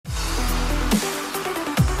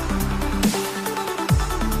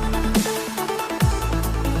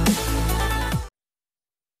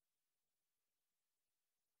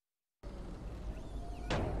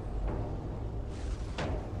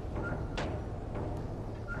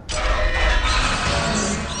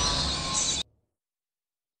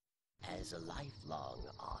as a lifelong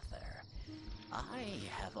author, I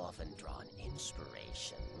have often drawn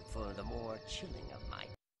inspiration for the more chilling of my...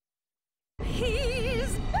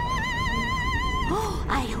 He's back! Oh,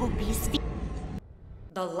 I hope he's...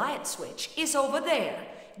 The light switch is over there.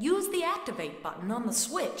 Use the activate button on the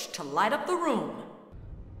switch to light up the room.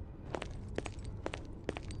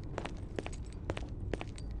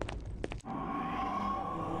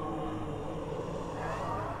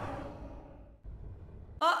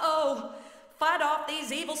 Uh-oh! Fight off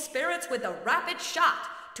these evil spirits with a rapid shot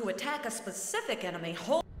to attack a specific enemy.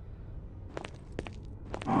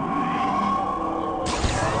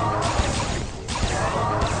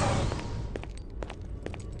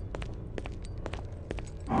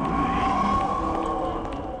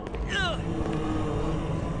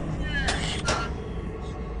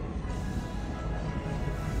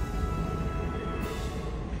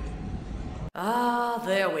 Ah,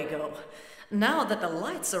 there we go. Now that the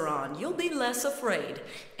lights are on, you'll be less afraid,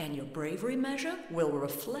 and your bravery measure will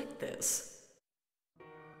reflect this.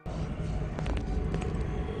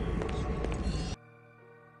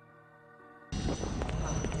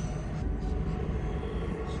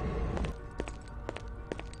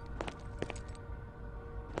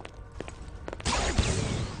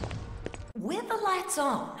 With the lights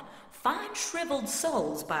on, find shriveled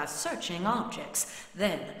souls by searching objects,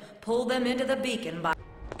 then pull them into the beacon by...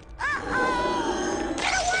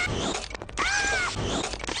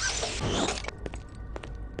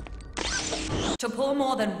 To pull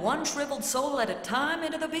more than one shriveled soul at a time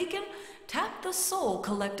into the beacon, tap the soul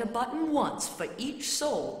collector button once for each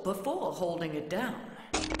soul before holding it down.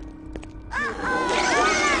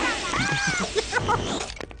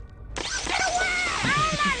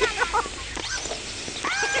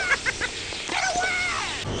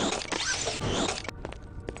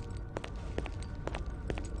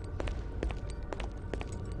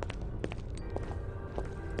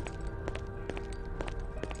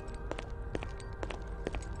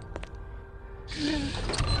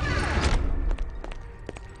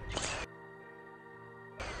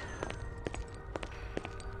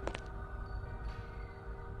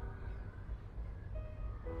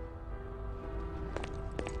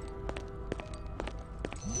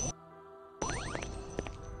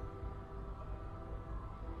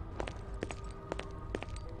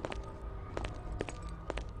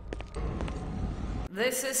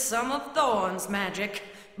 This is some of Thorn's magic,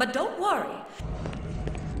 but don't worry.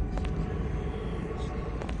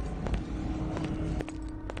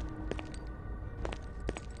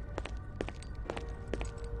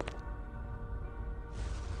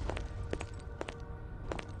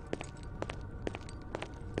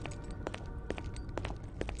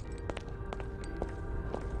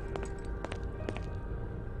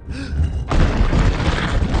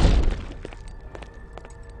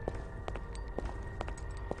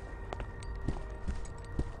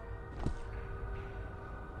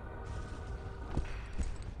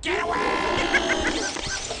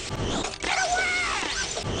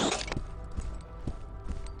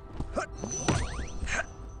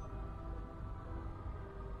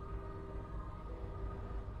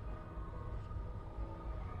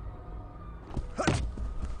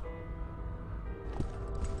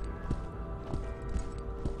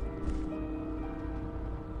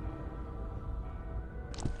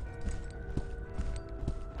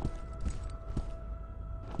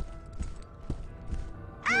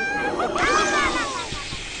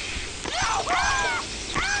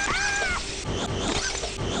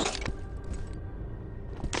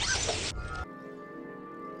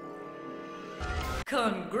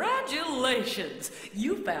 Congratulations!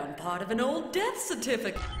 You found part of an old death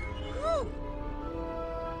certificate.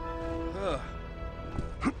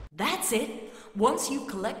 That's it. Once you've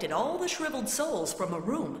collected all the shriveled souls from a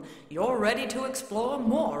room, you're ready to explore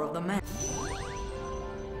more of the map.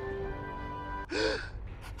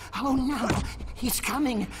 Oh no, he's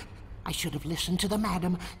coming. I should have listened to the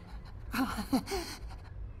madam.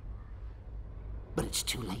 But it's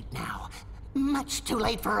too late now. Much too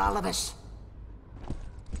late for all of us.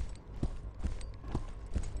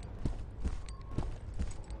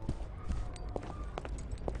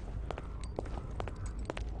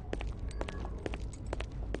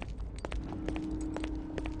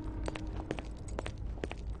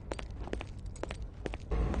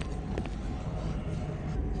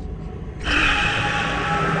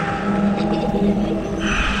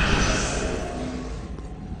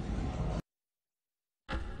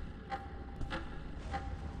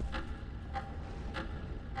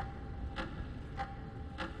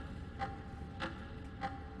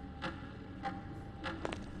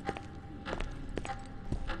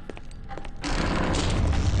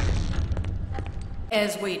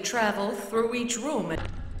 As we travel through each room.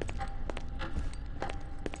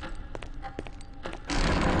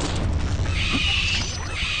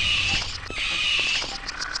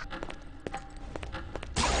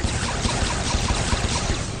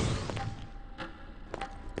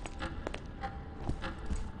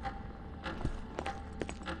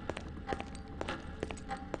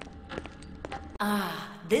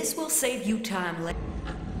 This will save you time later.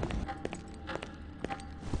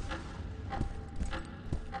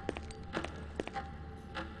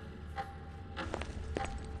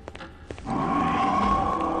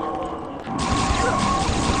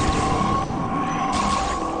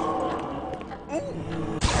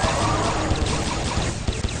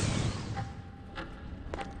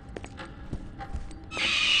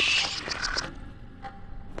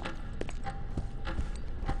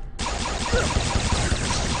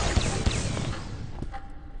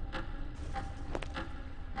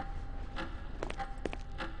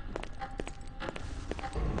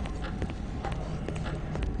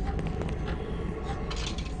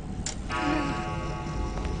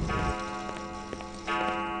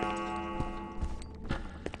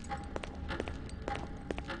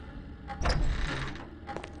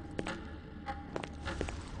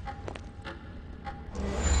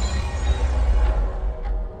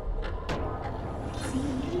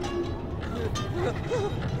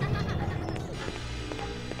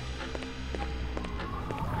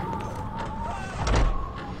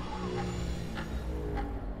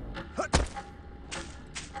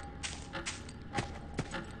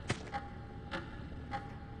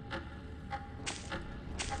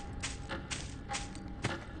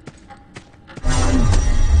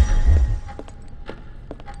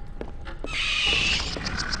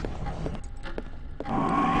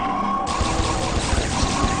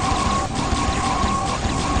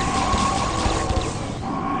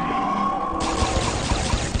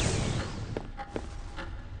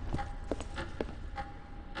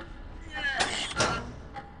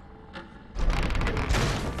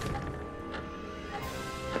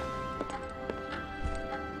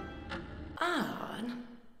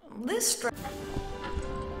 This